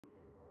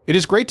It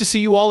is great to see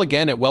you all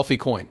again at Wealthy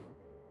Coin.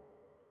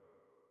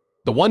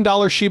 The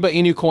 $1 Shiba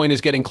Inu coin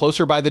is getting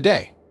closer by the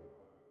day.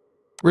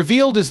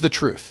 Revealed is the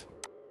truth.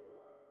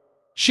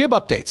 SHIB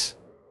updates.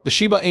 The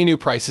Shiba Inu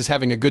price is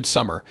having a good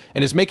summer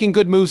and is making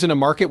good moves in a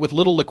market with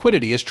little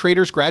liquidity as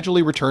traders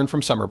gradually return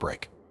from summer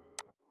break.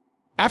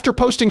 After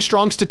posting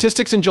strong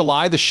statistics in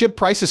July, the SHIB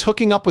price is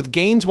hooking up with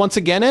gains once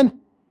again and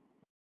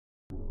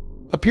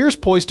appears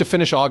poised to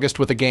finish August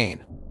with a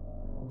gain.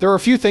 There are a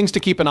few things to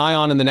keep an eye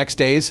on in the next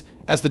days,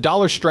 as the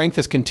dollar's strength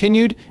has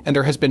continued and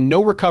there has been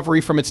no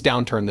recovery from its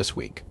downturn this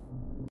week.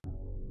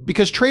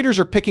 Because traders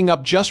are picking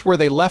up just where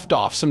they left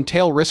off, some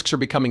tail risks are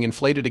becoming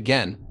inflated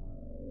again.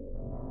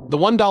 The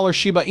 $1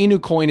 Shiba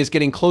Inu coin is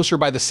getting closer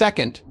by the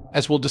second,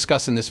 as we'll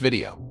discuss in this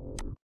video.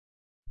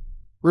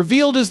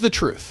 Revealed is the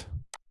truth.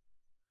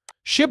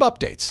 SHIB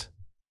updates.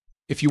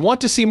 If you want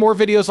to see more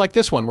videos like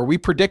this one where we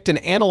predict and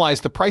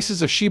analyze the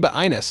prices of Shiba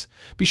Inus,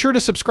 be sure to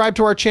subscribe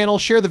to our channel,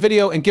 share the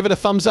video, and give it a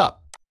thumbs up.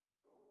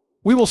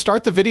 We will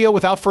start the video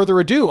without further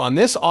ado. On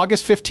this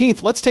August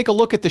 15th, let's take a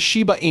look at the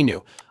Shiba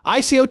Inu.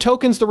 ICO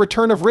tokens. The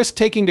return of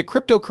risk-taking to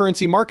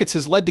cryptocurrency markets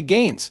has led to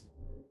gains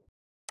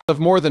of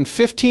more than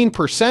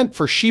 15%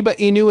 for Shiba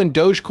Inu and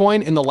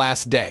Dogecoin in the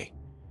last day.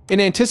 In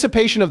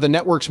anticipation of the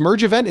network's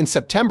merge event in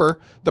September,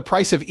 the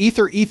price of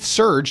ETH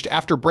surged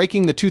after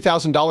breaking the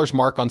 $2,000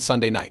 mark on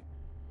Sunday night.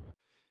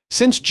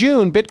 Since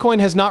June,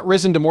 Bitcoin has not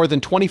risen to more than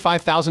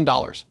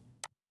 $25,000.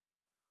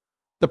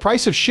 The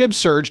price of SHIB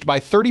surged by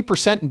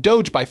 30% and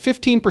Doge by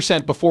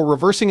 15% before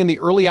reversing in the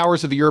early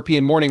hours of the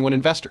European morning when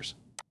investors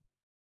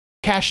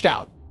cashed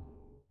out.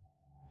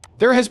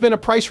 There has been a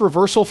price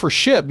reversal for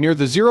SHIB near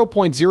the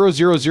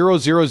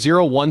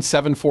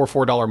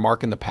 $0.00001744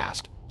 mark in the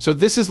past, so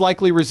this is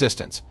likely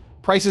resistance.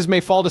 Prices may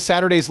fall to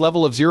Saturday's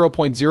level of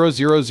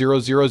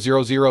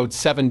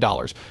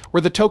 $0.000007,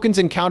 where the tokens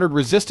encountered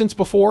resistance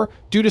before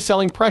due to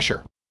selling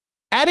pressure.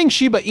 Adding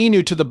Shiba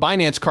Inu to the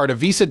Binance Card, a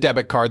Visa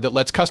debit card that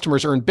lets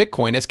customers earn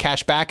Bitcoin as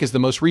cash back, is the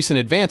most recent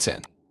advance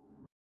in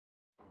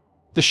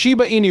the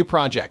Shiba Inu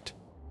project.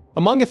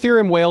 Among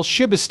Ethereum whales,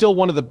 SHIB is still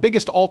one of the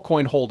biggest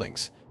altcoin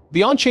holdings.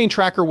 The on-chain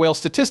tracker whale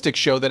statistics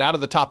show that out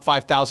of the top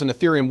 5,000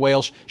 Ethereum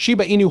whales,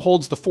 Shiba Inu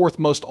holds the fourth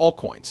most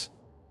altcoins,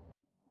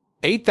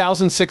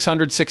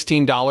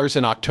 $8,616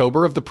 in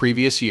October of the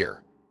previous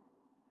year.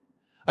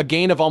 A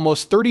gain of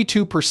almost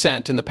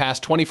 32% in the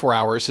past 24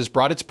 hours has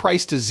brought its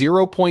price to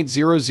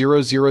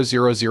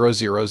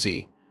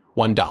 $0.000000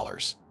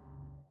 $1,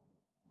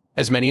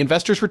 as many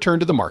investors return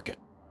to the market.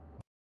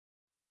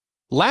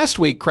 Last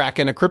week,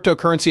 Kraken, a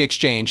cryptocurrency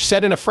exchange,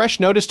 said in a fresh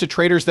notice to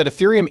traders that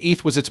Ethereum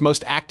ETH was its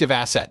most active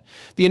asset.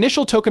 The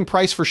initial token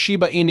price for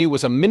Shiba Inu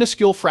was a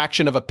minuscule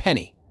fraction of a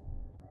penny.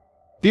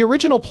 The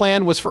original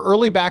plan was for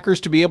early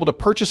backers to be able to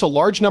purchase a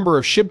large number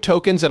of SHIB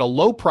tokens at a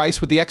low price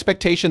with the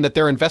expectation that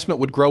their investment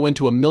would grow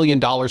into $1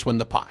 million when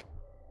the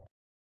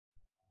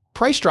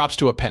price drops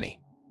to a penny.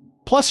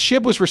 Plus,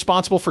 SHIB was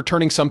responsible for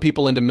turning some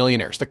people into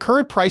millionaires. The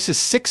current price is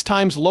 6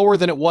 times lower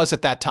than it was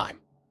at that time.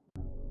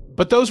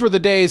 But those were the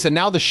days, and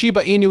now the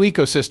Shiba Inu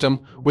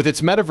ecosystem, with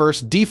its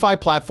metaverse, DeFi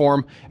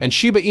platform, and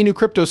Shiba Inu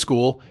crypto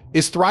school,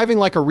 is thriving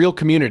like a real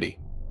community.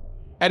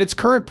 At its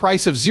current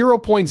price of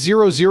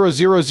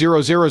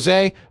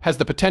 $0.000000 has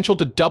the potential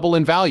to double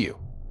in value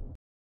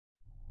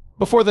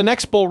before the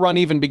next bull run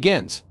even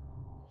begins.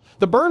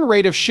 The burn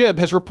rate of SHIB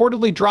has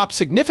reportedly dropped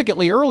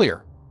significantly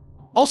earlier.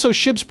 Also,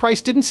 SHIB's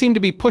price didn't seem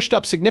to be pushed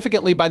up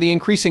significantly by the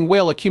increasing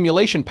whale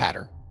accumulation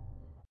pattern.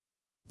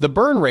 The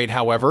burn rate,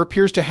 however,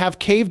 appears to have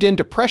caved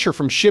into pressure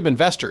from SHIB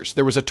investors.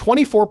 There was a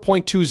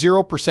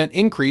 24.20%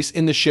 increase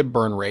in the SHIB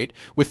burn rate,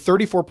 with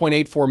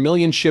 34.84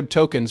 million SHIB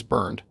tokens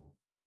burned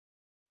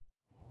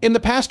in the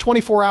past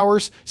 24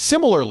 hours.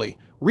 Similarly,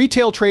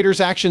 retail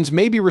traders' actions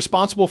may be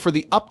responsible for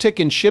the uptick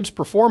in SHIB's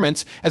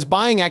performance, as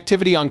buying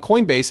activity on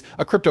Coinbase,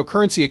 a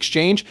cryptocurrency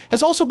exchange,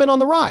 has also been on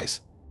the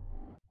rise.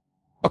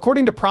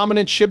 According to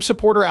prominent SHIB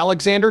supporter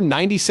Alexander,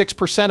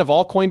 96% of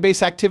all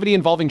Coinbase activity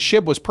involving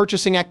SHIB was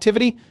purchasing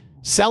activity.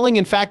 Selling,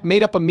 in fact,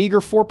 made up a meager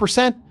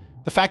 4%.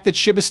 The fact that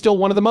SHIB is still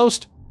one of the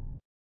most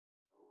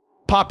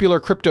popular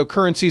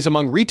cryptocurrencies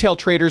among retail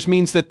traders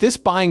means that this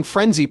buying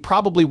frenzy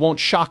probably won't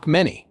shock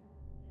many.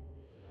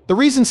 The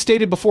reasons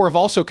stated before have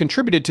also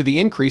contributed to the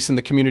increase in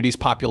the community's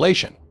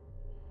population.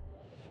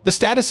 The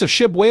status of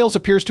SHIB whales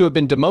appears to have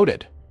been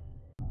demoted.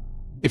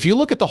 If you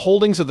look at the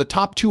holdings of the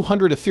top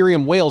 200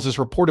 Ethereum whales as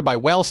reported by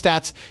Whale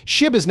Stats,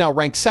 SHIB is now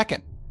ranked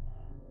second.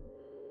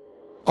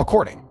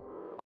 According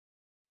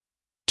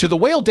to the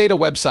Whale Data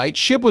website,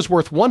 SHIB was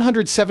worth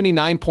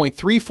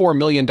 $179.34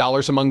 million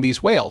among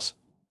these whales.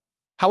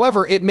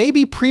 However, it may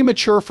be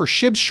premature for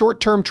SHIB's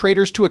short-term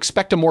traders to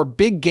expect a more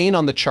big gain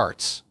on the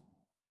charts.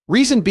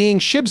 Reason being,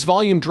 SHIB's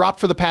volume dropped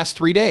for the past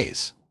 3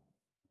 days.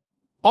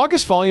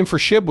 August volume for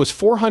SHIB was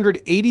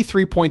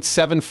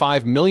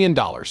 $483.75 million,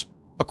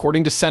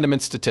 according to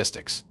sentiment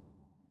statistics.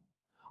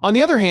 On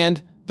the other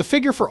hand, the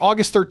figure for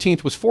August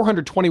 13th was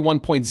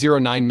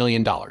 $421.09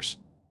 million,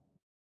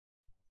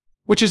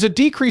 which is a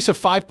decrease of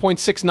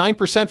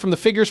 5.69% from the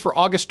figures for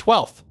August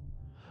 12th.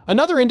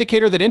 Another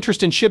indicator that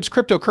interest in SHIB's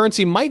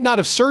cryptocurrency might not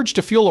have surged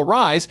to fuel a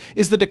rise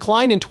is the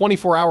decline in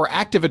 24-hour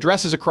active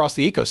addresses across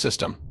the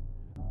ecosystem.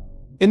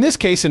 In this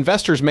case,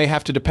 investors may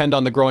have to depend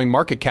on the growing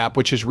market cap,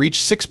 which has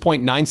reached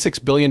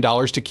 $6.96 billion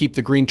to keep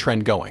the green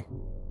trend going.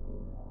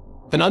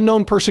 An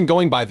unknown person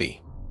going by the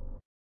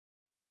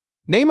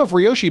name of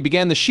Ryoshi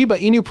began the Shiba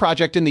Inu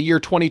project in the year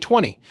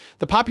 2020.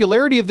 The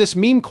popularity of this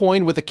meme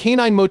coin with a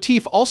canine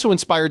motif also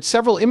inspired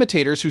several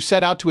imitators who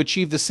set out to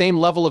achieve the same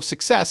level of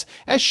success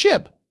as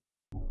SHIB.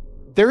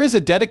 There is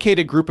a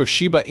dedicated group of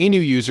Shiba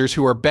Inu users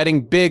who are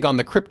betting big on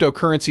the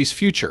cryptocurrency's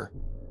future.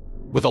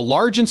 With a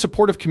large and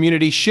supportive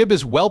community, SHIB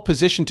is well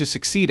positioned to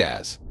succeed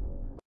as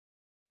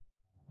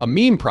a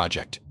meme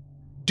project.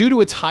 Due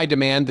to its high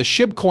demand, the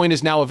SHIB coin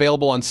is now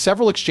available on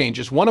several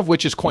exchanges, one of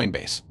which is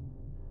Coinbase.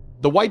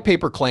 The white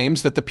paper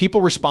claims that the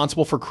people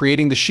responsible for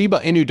creating the Shiba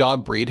Inu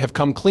dog breed have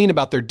come clean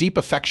about their deep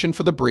affection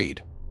for the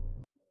breed.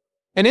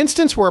 An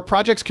instance where a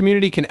project's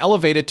community can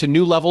elevate it to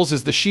new levels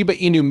is the Shiba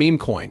Inu meme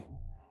coin.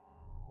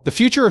 The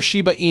future of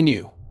Shiba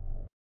Inu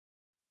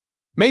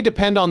may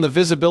depend on the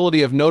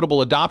visibility of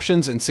notable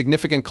adoptions and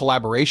significant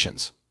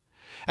collaborations.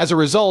 As a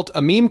result,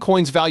 a meme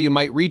coin's value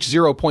might reach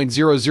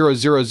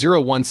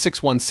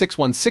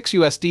 0.0000161616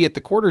 USD at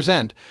the quarter's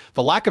end.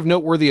 The lack of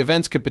noteworthy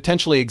events could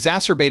potentially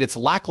exacerbate its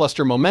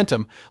lackluster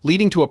momentum,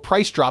 leading to a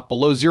price drop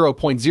below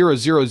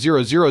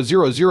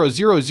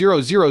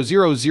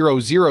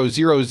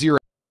 0.00000000000000.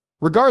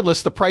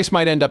 Regardless, the price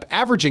might end up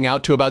averaging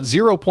out to about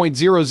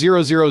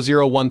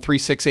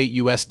 0.00001368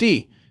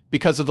 USD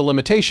because of the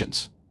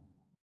limitations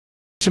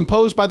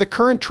imposed by the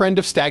current trend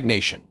of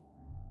stagnation.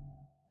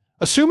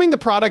 Assuming the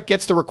product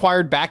gets the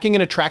required backing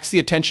and attracts the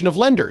attention of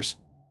lenders,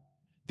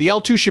 the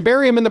L2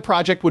 Shibarium in the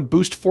project would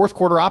boost fourth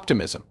quarter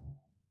optimism.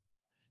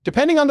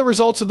 Depending on the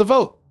results of the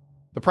vote,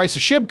 the price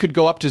of SHIB could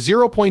go up to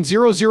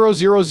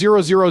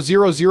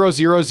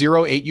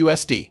 0.0000000008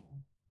 USD.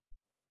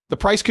 The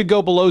price could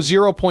go below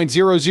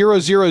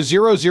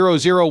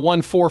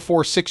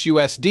 0.0000001446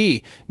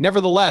 USD.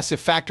 Nevertheless, if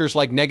factors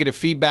like negative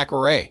feedback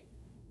or a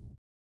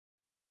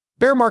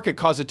bear market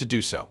cause it to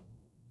do so,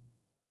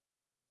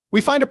 we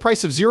find a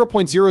price of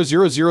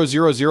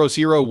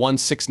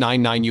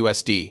 0.0000001699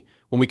 USD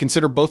when we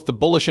consider both the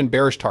bullish and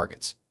bearish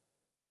targets.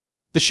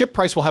 The SHIB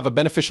price will have a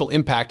beneficial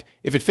impact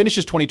if it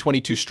finishes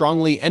 2022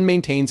 strongly and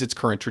maintains its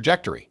current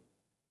trajectory.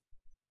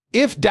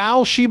 If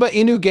DAO, Shiba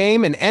Inu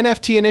game, and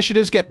NFT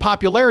initiatives get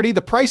popularity,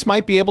 the price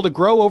might be able to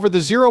grow over the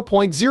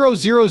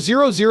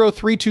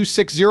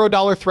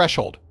 $0.00003260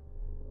 threshold.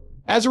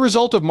 As a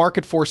result of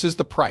market forces,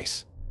 the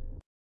price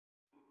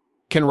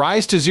can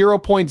rise to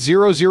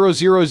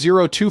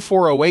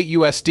 0.00002408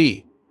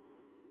 USD.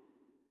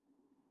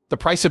 The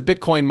price of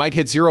Bitcoin might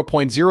hit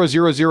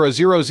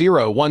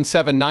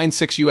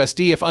 0.00001796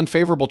 USD if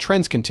unfavorable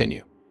trends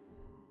continue.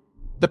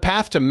 The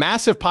path to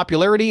massive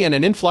popularity and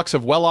an influx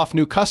of well-off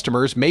new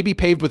customers may be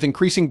paved with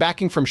increasing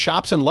backing from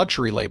shops and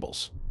luxury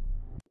labels.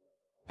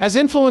 As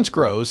influence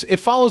grows, it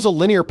follows a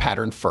linear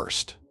pattern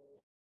first.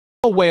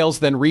 Whales,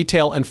 then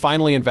retail, and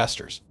finally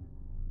investors.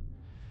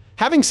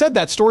 Having said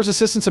that, stores'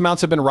 assistance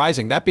amounts have been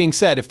rising. That being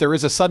said, if there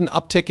is a sudden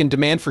uptick in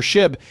demand for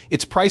SHIB,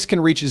 its price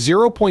can reach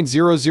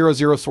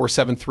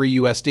 0.000473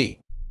 USD.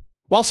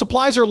 While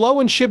supplies are low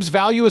and SHIB's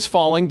value is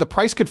falling, the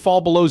price could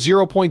fall below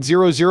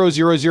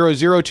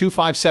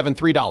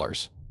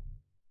 0.00002573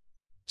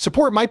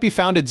 Support might be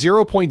found at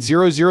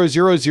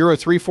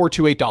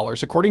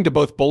 $0.00003428 according to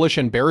both bullish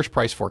and bearish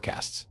price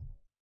forecasts.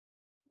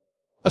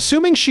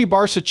 Assuming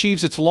SHIBARS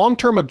achieves its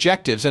long-term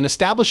objectives and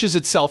establishes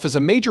itself as a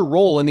major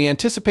role in the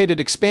anticipated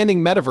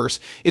expanding metaverse,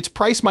 its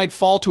price might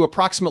fall to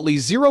approximately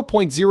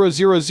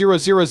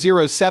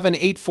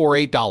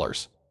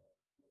 $0.00007848.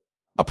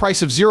 A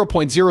price of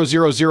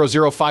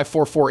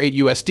 $0.00005448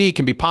 USD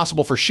can be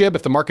possible for SHIB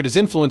if the market is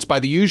influenced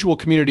by the usual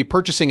community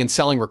purchasing and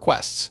selling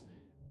requests.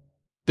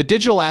 The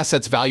digital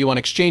asset's value on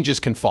exchanges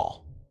can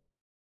fall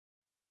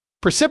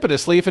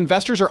precipitously if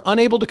investors are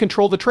unable to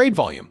control the trade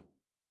volume.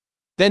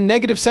 Then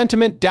negative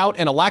sentiment, doubt,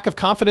 and a lack of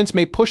confidence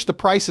may push the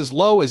price as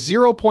low as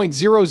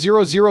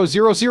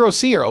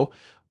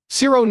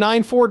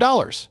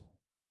 $0.00000094.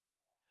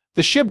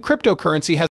 The SHIB cryptocurrency has